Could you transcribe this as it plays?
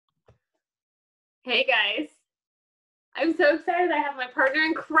Hey guys, I'm so excited. I have my partner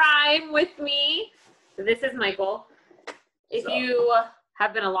in crime with me. This is Michael. If you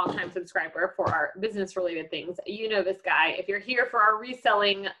have been a long-time subscriber for our business-related things, you know this guy. If you're here for our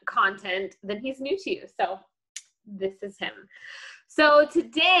reselling content, then he's new to you. So this is him. So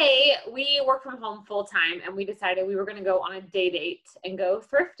today we work from home full-time and we decided we were going to go on a day date and go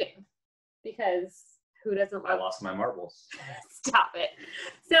thrifting because who doesn't love? I lost my marbles. Stop it.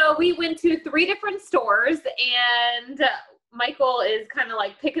 So we went to 3 different stores and Michael is kind of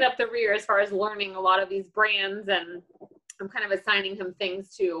like picking up the rear as far as learning a lot of these brands, and I'm kind of assigning him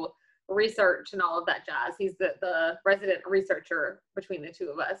things to research and all of that jazz. He's the resident researcher between the two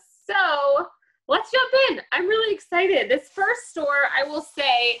of us. So let's jump in. I'm really excited. This first store, I will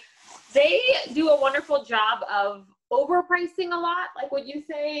say, they do a wonderful job of overpricing a lot. Like, would you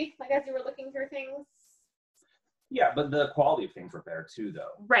say, like as you were looking through things? Yeah, but the quality of things were better too,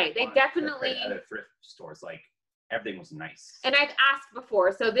 though. Right. They definitely. Other thrift stores, like everything was nice. And I've asked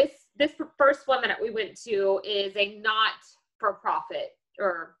before. So this first one that we went to is a not for profit,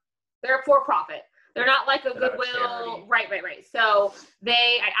 or they're a for profit. They're not like a Goodwill. Right. So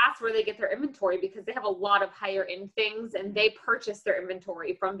I asked where they get their inventory because they have a lot of higher end things and they purchase their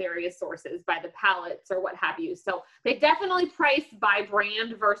inventory from various sources by the pallets or what have you. So they definitely price by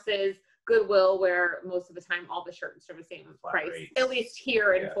brand versus Goodwill, where most of the time all the shirts are the same price, at least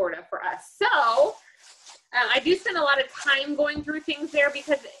here in Florida for us. So I do spend a lot of time going through things there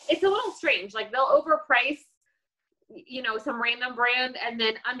because it's a little strange. Like they'll overprice, some random brand and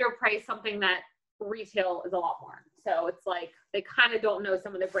then underprice something that retail is a lot more. So it's like they kind of don't know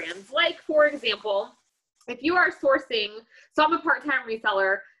some of the brands. Like, for example, if you are sourcing, so I'm a part-time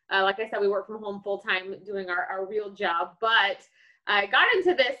reseller. Like I said, we work from home full-time doing our real job, but I got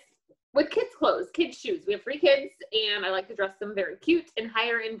into this with kids' clothes, kids' shoes. We have 3 kids, and I like to dress them very cute in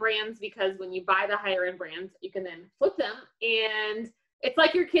higher-end brands because when you buy the higher-end brands, you can then flip them, and it's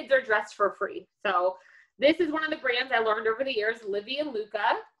like your kids are dressed for free. So this is one of the brands I learned over the years, Livy and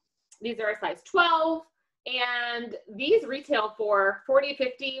Luca. These are a size 12, and these retail for $40,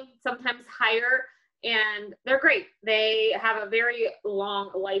 $50, sometimes higher, and they're great. They have a very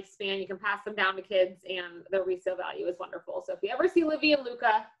long lifespan. You can pass them down to kids, and their resale value is wonderful. So if you ever see Livy and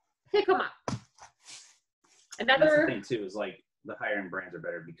Luca, pick them up. That's the thing too, is like the higher end brands are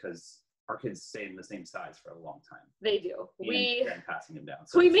better because our kids stay in the same size for a long time. They do. And then passing them down.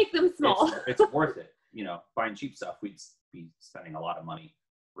 So we make them small. It's worth it. Buying cheap stuff, we'd be spending a lot of money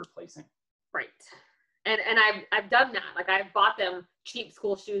replacing. Right. And I've done that. Like I've bought them cheap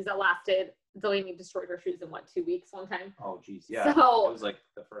school shoes that lasted. Delaney destroyed her shoes in 2 weeks one time. Oh geez, yeah. So it was like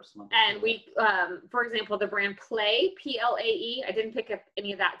the first month. And we, for example, the brand Play, Plae. I didn't pick up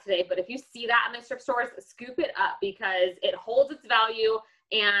any of that today, but if you see that in the thrift stores, scoop it up because it holds its value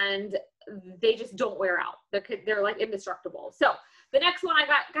and they just don't wear out. They're like indestructible. So the next one I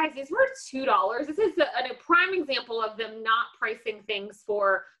got, guys, these were $2. This is a prime example of them not pricing things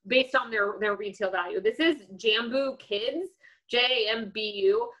based on their retail value. This is Jambu Kids,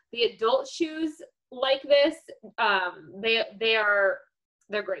 JMBU. The adult shoes like this, they're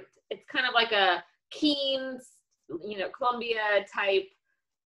great. It's kind of like a Keens, Columbia type,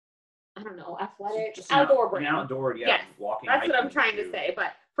 I don't know, athletic, just outdoor brand. An outdoor, yeah. Yes, walking. That's what I'm trying to say.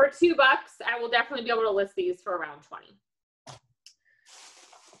 But for $2, I will definitely be able to list these for around 20.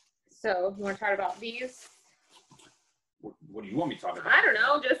 So you want to talk about these? What do you want me to talk about? I don't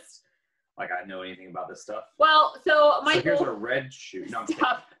know, just like I know anything about this stuff. Well, so Michael. So here's a red shoe. No,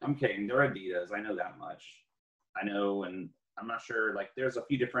 I'm kidding. They're Adidas. I know that much. I know, and I'm not sure. Like, there's a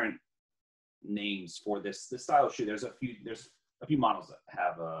few different names for this style of shoe. There's a few models that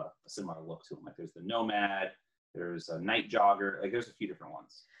have a similar look to them. Like there's the Nomad. There's a Night Jogger. Like there's a few different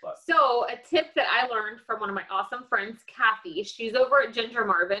ones. So a tip that I learned from one of my awesome friends, Kathy. She's over at Ginger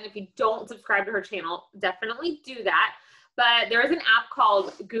Marvin. If you don't subscribe to her channel, definitely do that. But there is an app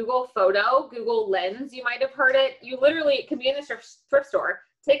called Google Photo, Google Lens. You might have heard it. You literally, it can be in a thrift store.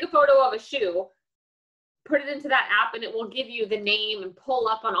 Take a photo of a shoe, put it into that app, and it will give you the name and pull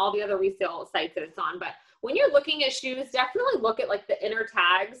up on all the other resale sites that it's on. But when you're looking at shoes, definitely look at like the inner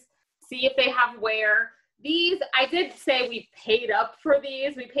tags. See if they have wear. These, I did say we paid up for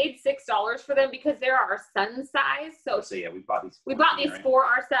these. We paid $6 for them because they're our son's size. So yeah, we bought these. We bought these for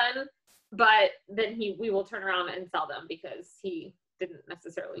our son. But then we will turn around and sell them because he didn't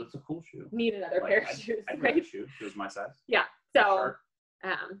necessarily. It's a cool shoe. Need another pair of shoes. I'd wear the shoe. It was my size. Yeah. So,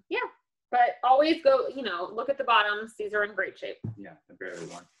 yeah. But always go, look at the bottoms. These are in great shape. Yeah, they're barely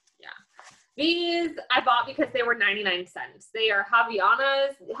worn. Yeah. These I bought because they were 99 cents. They are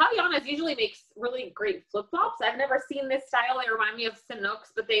Havaianas. Havaianas usually makes really great flip-flops. I've never seen this style. They remind me of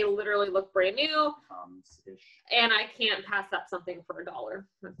Sanooks, but they literally look brand new. And I can't pass up something for $1.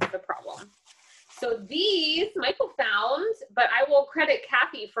 That's the problem. So these Michael found, but I will credit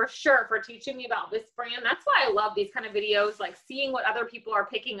Kathy for sure for teaching me about this brand. That's why I love these kind of videos, like seeing what other people are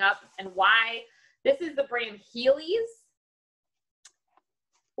picking up and why. This is the brand Heelys.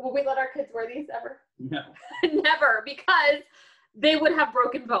 Will we let our kids wear these ever? No. Never, because they would have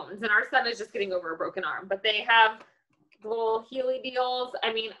broken bones, and our son is just getting over a broken arm. But they have little Heely deals.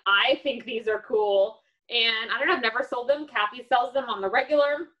 I mean, I think these are cool. And I don't know, I've never sold them. Kathy sells them on the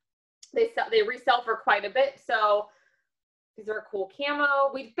regular. They resell for quite a bit. So these are a cool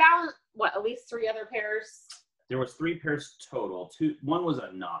camo. We found, what, at least 3 other pairs? There was 3 pairs total. One was a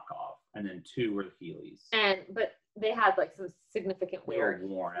knockoff, and then 2 were Heelys. But they had like some significant wear. They were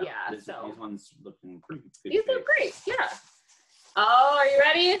worn out. Yeah. These ones looking pretty good. These look great. Yeah. Oh, are you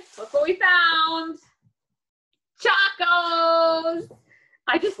ready? Look what we found. Chacos.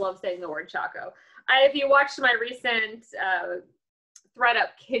 I just love saying the word Chaco. If you watched my recent Thread Up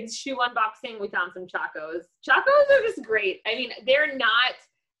kids shoe unboxing, we found some Chacos. Chacos are just great. I mean, they're not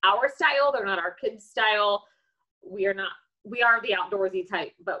our style. They're not our kids' style. We are the outdoorsy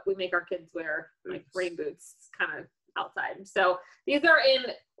type, but we make our kids wear like rain boots kind of outside. So these are in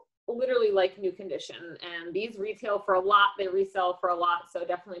literally like new condition, and these retail for a lot. They resell for a lot. So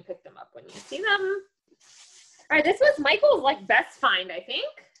definitely pick them up when you see them. All right. This was Michael's like best find, I think.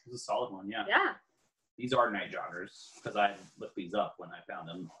 It was a solid one. Yeah. Yeah. These are night joggers because I looked these up when I found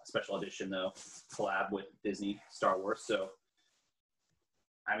them. Special edition though, collab with Disney, Star Wars. So,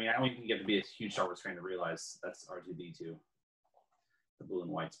 I mean, I don't even get to be a huge Star Wars fan to realize that's R2D2. The blue and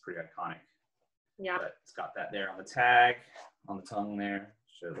white's pretty iconic. Yeah. But it's got that there on the tag, on the tongue there.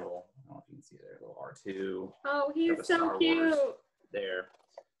 Show a little, I don't know if you can see there, a little R2. Oh, he's so cute. There.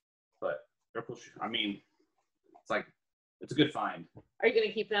 But they're cool. I mean, it's a good find. Are you going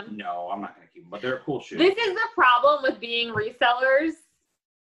to keep them? No, I'm not going to keep them, but they're a cool shoe. This is the problem with being resellers.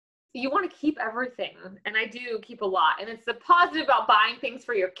 You want to keep everything, and I do keep a lot. And it's the positive about buying things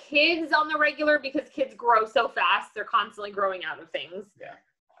for your kids on the regular because kids grow so fast. They're constantly growing out of things. Yeah.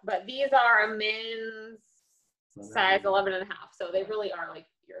 But these are a men's size 11 and a half. So they really are like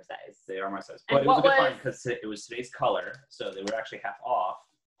your size. They are my size. But it was a good find because it was today's color. So they were actually half off.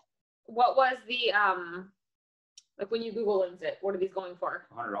 What was the, like when you Google lens it, what are these going for?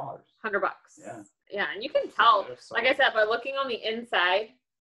 $100. $100. Yeah. Yeah, and you can tell, like I said, by looking on the inside,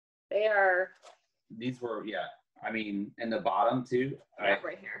 they are. These were, yeah. I mean, and the bottom too. Yeah,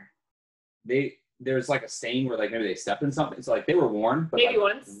 right here. There's like a stain where like maybe they stepped in something. So like they were worn, but maybe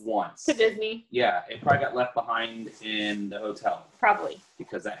like once to Disney. Yeah, it probably got left behind in the hotel. Probably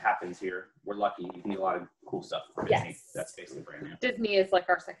because that happens here. We're lucky. You can get a lot of cool stuff from Disney. Yes. That's basically brand new. Disney is like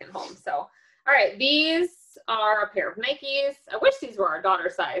our second home. So, all right, these are a pair of Nikes. I wish these were our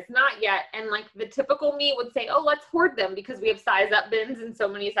daughter size. Not yet. And like the typical me would say, oh, let's hoard them because we have size up bins in so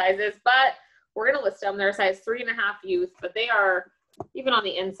many sizes. But we're going to list them. They're size 3.5 youth, but they are, even on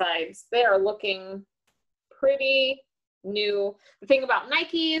the insides, they are looking pretty new. The thing about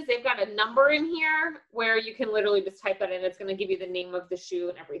Nikes, they've got a number in here where you can literally just type that in. It's going to give you the name of the shoe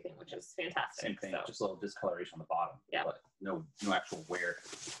and everything, which is fantastic. Same thing, just a little discoloration on the bottom. Yeah. But no actual wear.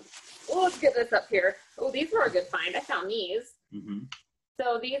 Well, let's get this up here. Oh, these were a good find. I found these. Mm-hmm.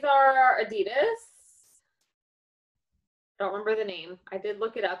 So these are Adidas. Don't remember the name. I did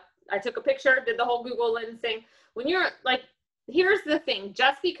look it up. I took a picture, did the whole Google lens thing. When you're like, here's the thing,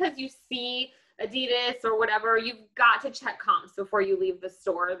 just because you see Adidas or whatever, you've got to check comps before you leave the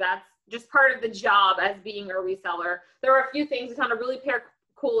store. That's just part of the job as being a reseller. There are a few things. We found a really pair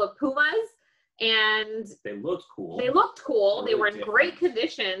cool of Pumas, and they looked cool. They looked cool. Really they were in great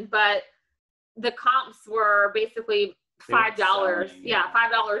condition, but the comps were basically $5. Yeah,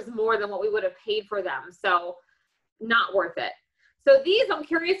 $5 more than what we would have paid for them. So not worth it. So these I'm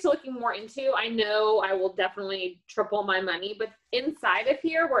curious to looking more into. I know I will definitely triple my money, but inside of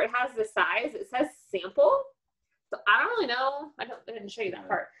here where it has the size, it says sample. So I don't really know. I didn't show you that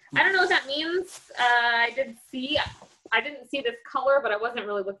part. I don't know what that means. I didn't see this color, but I wasn't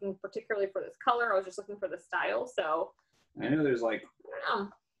really looking particularly for this color. I was just looking for the style. So I know there's like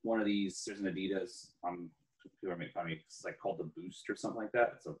one of these. There's an Adidas. People are making fun of me. It's like called the Boost or something like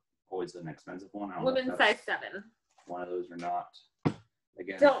that. It's always an expensive one. Women's size 7. One of those or not.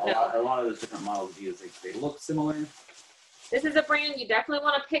 Again, a lot of those different models of Adidas, they look similar. This is a brand you definitely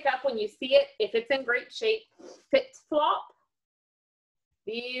want to pick up when you see it. If it's in great shape, Fit Flop.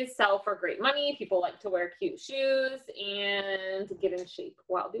 These sell for great money. People like to wear cute shoes and get in shape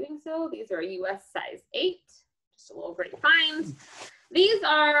while doing so. These are a US size 8. Just a little great find. These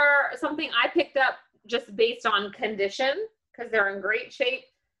are something I picked up just based on condition because they're in great shape.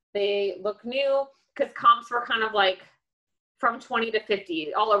 They look new because comps were kind of like from 20 to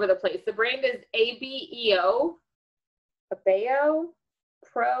 50 all over the place. The brand is ABEO,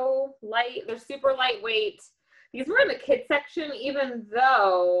 Pro Light. They're super lightweight. These were in the kids section, even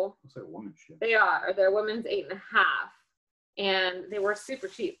though looks like a woman's shoe. They are. They're women's 8.5, and they were super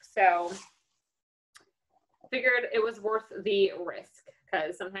cheap. So I figured it was worth the risk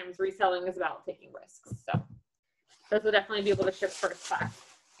because sometimes reselling is about taking risks. So those will definitely be able to ship first class.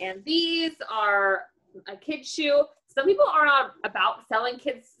 And these are a kid's shoe. Some people are not about selling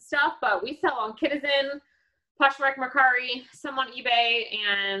kids stuff, but we sell on Kidizen, Poshmark, Mercari, some on eBay,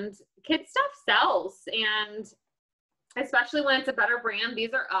 and kids stuff sells. And especially when it's a better brand.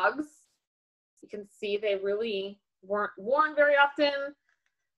 These are Uggs. You can see they really weren't worn very often.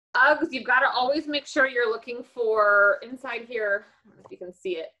 Uggs, you've got to always make sure you're looking for inside here. I don't know if you can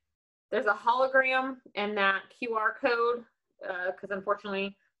see it. There's a hologram and that QR code because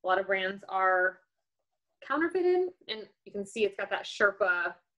unfortunately a lot of brands are counterfeited, and you can see it's got that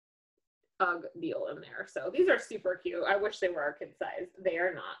Sherpa Ugg deal in there. So these are super cute. I wish they were our kid size. They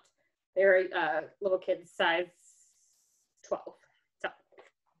are not. They're little kids size 12. So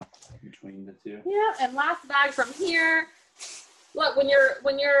between the two. Yeah, and last bag from here. Look, when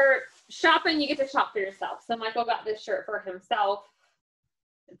you're shopping, you get to shop for yourself. So Michael got this shirt for himself.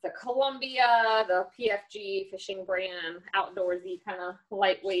 It's a Columbia, the PFG fishing brand, outdoorsy kind of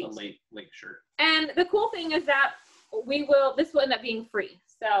lightweight. It's a lake shirt. And the cool thing is that this will end up being free.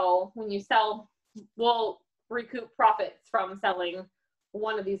 So when you sell, we'll recoup profits from selling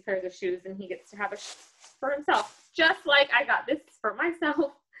one of these pairs of shoes, and he gets to have a for himself, just like I got this for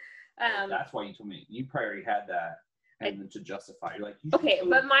myself. That's why you told me. You probably already had that, and then to justify, you're like, okay,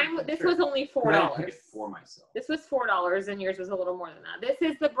 but mine, this was only $4. I pick it for myself. This was $4, and yours was a little more than that. This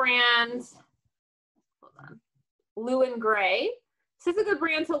is the brand, hold on, Blue and Gray. This is a good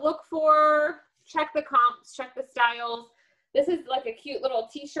brand to look for. Check the comps, check the styles. This is like a cute little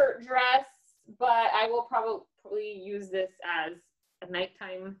t-shirt dress, but I will probably use this as a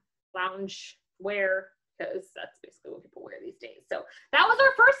nighttime lounge wear because that's basically what people wear these days. So that was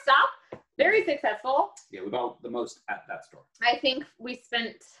our first stop. Very successful. Yeah, we bought the most at that store. I think we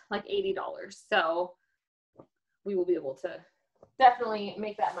spent like $80. So we will be able to definitely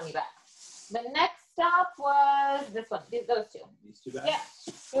make that money back. The next stop was this one, those two. These two bags?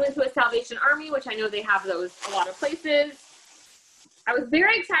 Yeah. We went to a Salvation Army, which I know they have those a lot of places. I was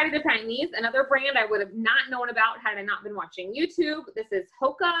very excited to find these. Another brand I would have not known about had I not been watching YouTube. This is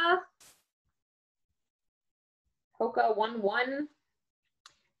Hoka 11.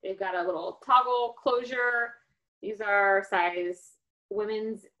 They've got a little toggle closure. These are size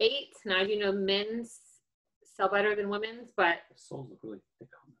women's 8. Now I do know men's sell better than women's, but the soles look really thick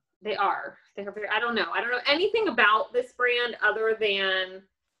on them. They are. They are very, I don't know anything about this brand other than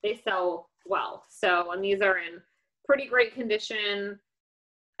they sell well. So, and these are in pretty great condition.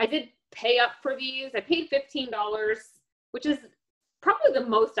 I did pay up for these. I paid $15, which is probably the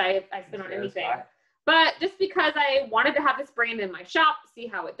most I spent on anything. But just because I wanted to have this brand in my shop, see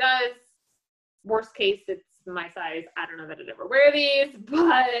how it does. Worst case, it's my size. I don't know that I'd ever wear these,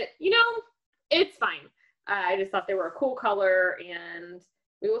 but it's fine. I just thought they were a cool color, and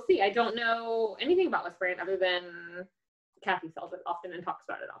we will see. I don't know anything about this brand other than Kathy sells it often and talks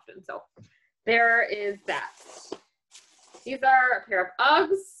about it often. So there is that. These are a pair of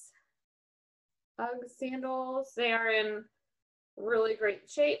Ugg sandals. They are in really great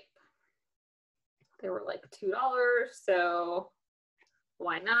shape. They were like $2, so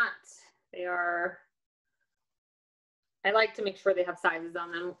why not? I like to make sure they have sizes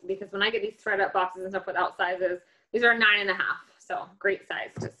on them because when I get these thread up boxes and stuff without sizes, these are 9.5, so great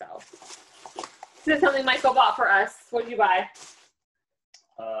size to sell. This is something Michael bought for us. What did you buy?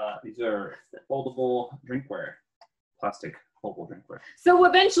 These are foldable drinkware, plastic foldable drinkware. So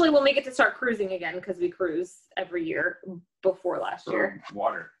eventually we'll make it to start cruising again because we cruise every year before last year.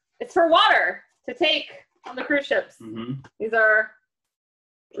 Water. It's for water to take on the cruise ships. Mm-hmm. These are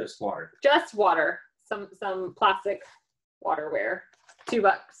just water. Just water. Some plastic waterware.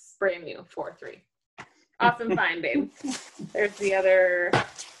 $2, brand new, 4.3. Awesome find, babe. There's the other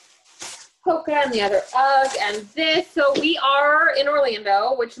Hoka and the other Ugg and this. So we are in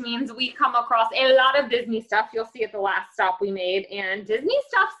Orlando, which means we come across a lot of Disney stuff. You'll see at the last stop we made. And Disney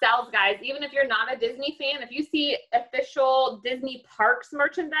stuff sells, guys. Even if you're not a Disney fan, if you see official Disney parks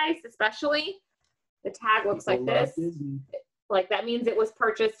merchandise, especially, the tag looks like this. Like that means it was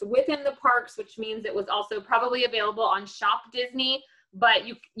purchased within the parks, which means it was also probably available on Shop Disney, but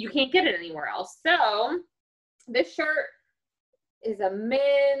you can't get it anywhere else. So this shirt is a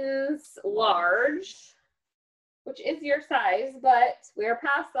men's large, which is your size, but we're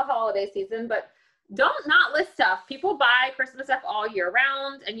past the holiday season. But don't not list stuff. People buy Christmas stuff all year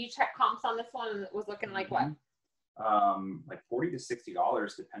round, and you check comps on this one, and it was looking like what? Like $40 to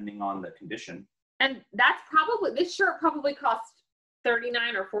 $60 depending on the condition. And that's probably, this shirt probably cost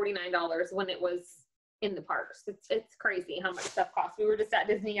 $39 or $49 when it was in the parks. It's crazy how much stuff costs. We were just at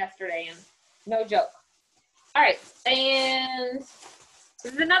Disney yesterday, and no joke. All right, and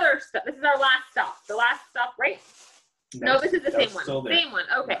this is another stop. This is our last stop. The last stop, right? No, this is the same one. Same one.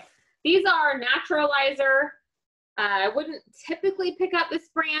 Okay. Yeah. These are Naturalizer. I wouldn't typically pick up this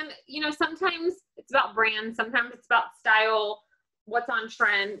brand. You know, sometimes it's about brand. Sometimes it's about style, what's on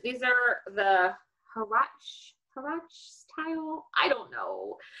trend. These are the Harach style. I don't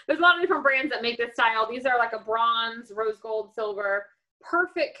know. There's a lot of different brands that make this style. These are like a bronze, rose gold, silver,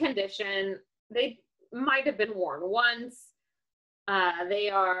 perfect condition. They might have been worn once. They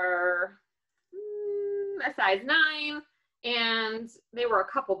are a size 9, and they were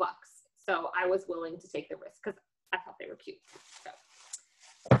a couple bucks. So I was willing to take the risk because I thought they were cute.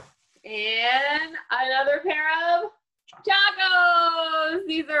 So. And another pair of Chacos.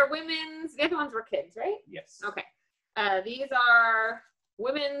 These are women's. The other ones were kids, right? Yes. Okay. These are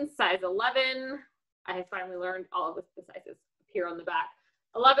women's, size 11. I finally learned all of the sizes here on the back.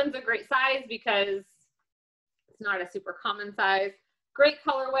 11's a great size because it's not a super common size. Great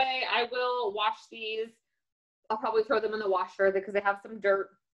colorway. I will wash these. I'll probably throw them in the washer because they have some dirt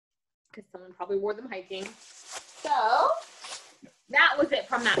because someone probably wore them hiking. So that was it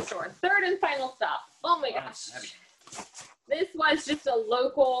from that store. Third and final stop. Oh my gosh. This was just a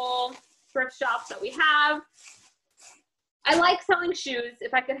local thrift shop that we have. I like selling shoes.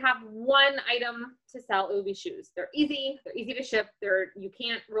 If I could have one item to sell, it would be shoes. They're easy to ship. You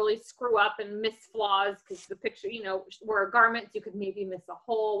can't really screw up and miss flaws because the picture, you know, where garments, you could maybe miss a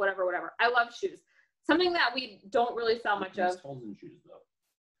hole, whatever. I love shoes. Something that we don't really sell much of. Holes in shoes though.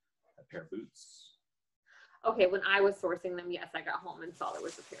 A pair of boots. Okay, when I was sourcing them, yes, I got home and saw there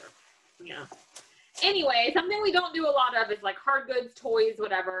was a pair. Yeah. Anyway, something we don't do a lot of is like hard goods, toys,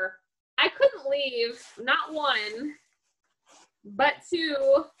 whatever. I couldn't leave not one, but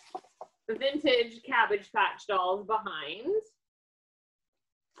 2 vintage Cabbage Patch dolls behind.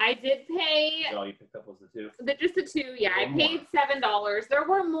 I did pay. So all you picked up was the 2? Just the 2, yeah. I paid $7. There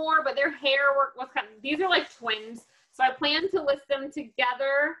were more, but their hair was kind of, these are like twins. So I plan to list them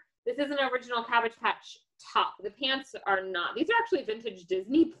together. This is an original Cabbage Patch top. The pants are not. These are actually vintage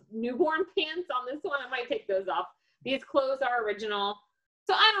Disney newborn pants on this one. I might take those off. These clothes are original.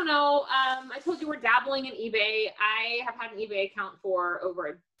 So I don't know. I told you we're dabbling in eBay. I have had an eBay account for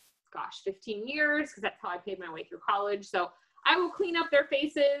over, 15 years because that's how I paid my way through college. So I will clean up their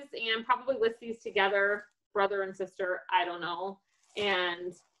faces and probably list these together, brother and sister. I don't know.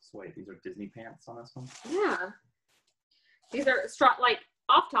 And so wait, these are Disney pants on this one? Yeah. These are like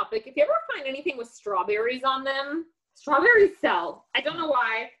off topic. If you ever find anything with strawberries on them, strawberries sell. I don't know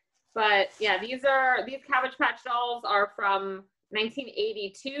why, but yeah, these Cabbage Patch dolls are from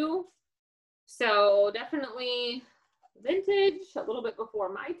 1982. So definitely vintage, a little bit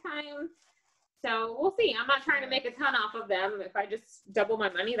before my time. So we'll see. I'm not trying to make a ton off of them. If I just double my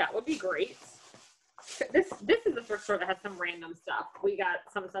money, that would be great. This is a thrift store that has some random stuff. We got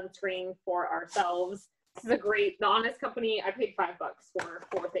some sunscreen for ourselves. This is a great, The Honest Company. I paid $5 for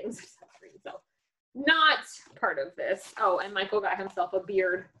 4 things of sunscreen. So not part of this. Oh, and Michael got himself a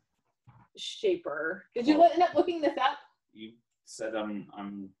beard shaper. Did you end up looking this up? You said I'm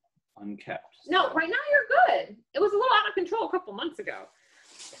unkept. So. No, right now you're good. It was a little out of control a couple months ago.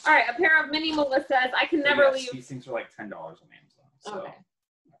 All right, a pair of mini Melissas. I can never leave. These things are like $10 on Amazon. So okay.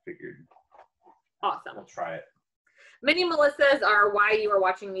 I figured. Awesome. I'll try it. Mini Melissas are why you are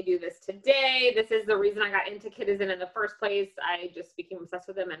watching me do this today. This is the reason I got into Kidizen in the first place. I just became obsessed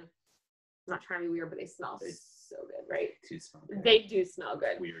with them, and I'm not trying to be weird, but they smell so good, right? They do smell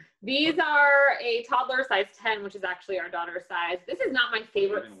good. Weird. These are a toddler size 10, which is actually our daughter's size. This is not my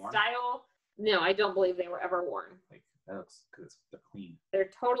favorite style. No, I don't believe they were ever worn. Like that looks because they're clean. They're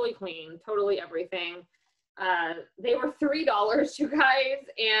totally clean, totally everything. They were $3, you guys,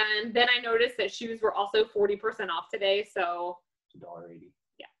 and then I noticed that shoes were also 40% off today, so $1.80.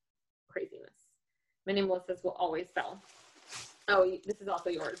 Yeah, craziness. Mini Melissas will always sell. Oh, this is also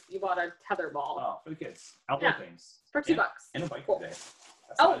yours. You bought a tether ball. Oh, for the kids. Outdoor things. For $2. And a bike today.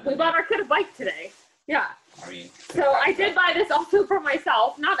 We bought our kid a bike today. Yeah. I mean, so I did buy this also for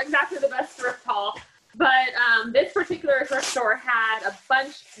myself. Not exactly the best thrift haul. But this particular thrift store had a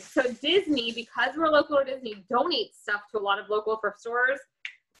bunch. So Disney, because we're local to Disney, donates stuff to a lot of local thrift stores.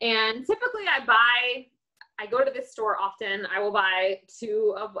 And typically I go to this store often. I will buy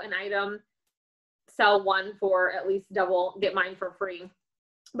 2 of an item, sell 1 for at least double, get mine for free.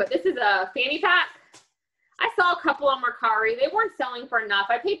 But this is a fanny pack. I saw a couple on Mercari. They weren't selling for enough.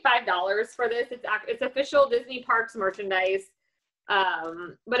 I paid $5 for this. It's official Disney Parks merchandise.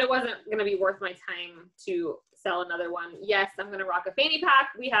 But it wasn't going to be worth my time to sell another one. Yes, I'm going to rock a fanny pack.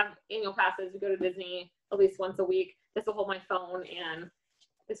 We have annual passes. We go to Disney at least once a week. This will hold my phone, and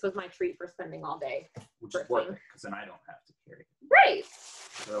this was my treat for spending all day. Which is worth it, because then I don't have to carry it. Right.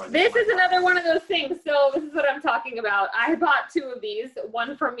 This is another one of those things. So this is what I'm talking about. I bought 2 of these,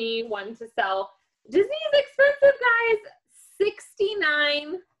 1 for me, 1 to sell. Disney is expensive, guys.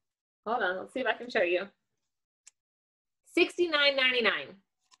 $69. Hold on, let's see if I can show you. $69.99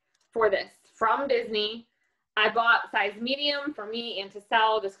 for this from Disney. I bought size medium for me and to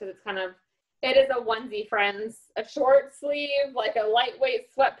sell, just because it's kind of, it is a onesie, friends. A short sleeve, like a lightweight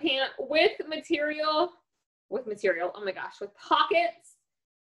sweatpant with material, oh my gosh, with pockets,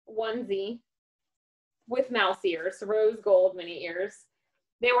 onesie, with mouse ears, rose gold mini ears.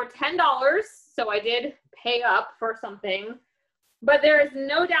 They were $10, so I did pay up for something. But there is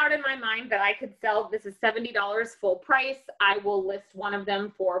no doubt in my mind that I could sell, this is $70 full price. I will list one of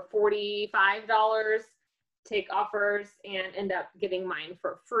them for $45, take offers, and end up getting mine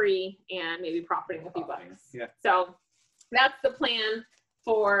for free and maybe profiting a few bucks. Yeah. So that's the plan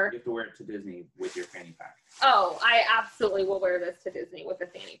for. You have to wear it to Disney with your fanny pack. Oh, I absolutely will wear this to Disney with a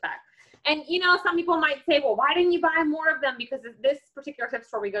fanny pack. And, you know, some people might say, well, why didn't you buy more of them? Because this particular thrift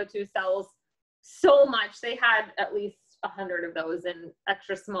store we go to sells so much. They had at least 100 of those in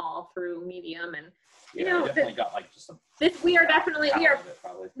extra small through medium, and you know, definitely got like just we are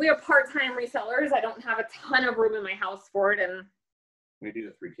part-time resellers. I don't have a ton of room in my house for it, and we do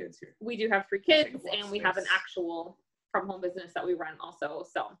have 3 kids here. We do have 3 kids, and we have an actual from home business that we run also.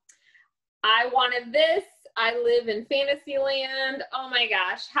 So I wanted this. I live in Fantasyland. Oh my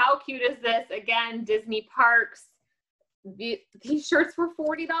gosh, how cute is this? Again, Disney Parks. These shirts were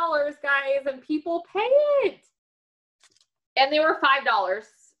 $40, guys, and people pay it. And they were $5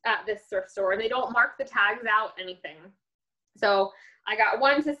 at this thrift store. They don't mark the tags out, anything. So I got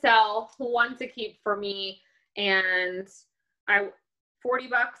 1 to sell, 1 to keep for me, and $40.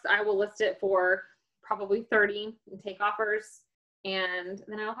 I will list it for probably $30 and take offers, and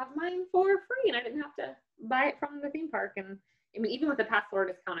then I'll have mine for free, and I didn't have to buy it from the theme park. And I mean, even with the Passport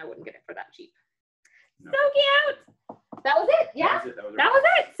discount, I wouldn't get it for that cheap. No. So cute. That was it. Yeah, that was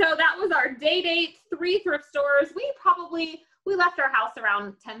it. So that was our day date, 3 thrift stores. We left our house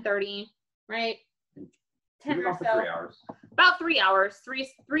around 10:30, right? 10 or so. 3 hours. About 3 hours, three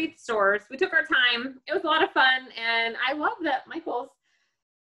stores. We took our time. It was a lot of fun, and I love that Michael's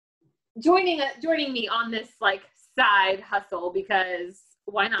joining me on this like side hustle, because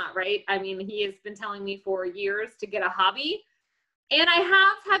why not, right? I mean, he has been telling me for years to get a hobby. And I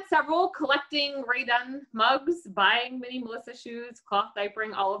have had several, collecting Ray Dunn mugs, buying mini Melissa shoes, cloth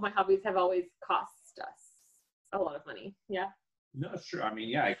diapering. All of my hobbies have always cost us a lot of money. Yeah. No, sure. I mean,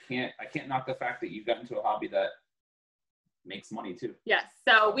 yeah, I can't knock the fact that you've gotten into a hobby that makes money too. Yes.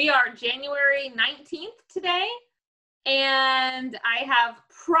 So we are January 19th today, and I have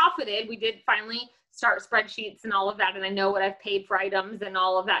profited. We did finally start spreadsheets and all of that, and I know what I've paid for items and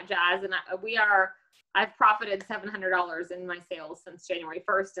all of that jazz. And I've profited $700 in my sales since January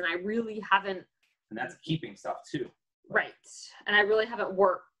 1st, and I really haven't. And that's keeping stuff too. Right. And I really haven't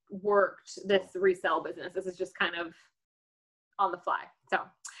worked this resell business. This is just kind of on the fly. So, all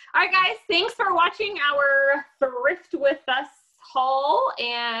right, guys, thanks for watching our Thrift with Us haul,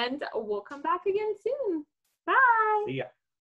 and we'll come back again soon. Bye. See ya.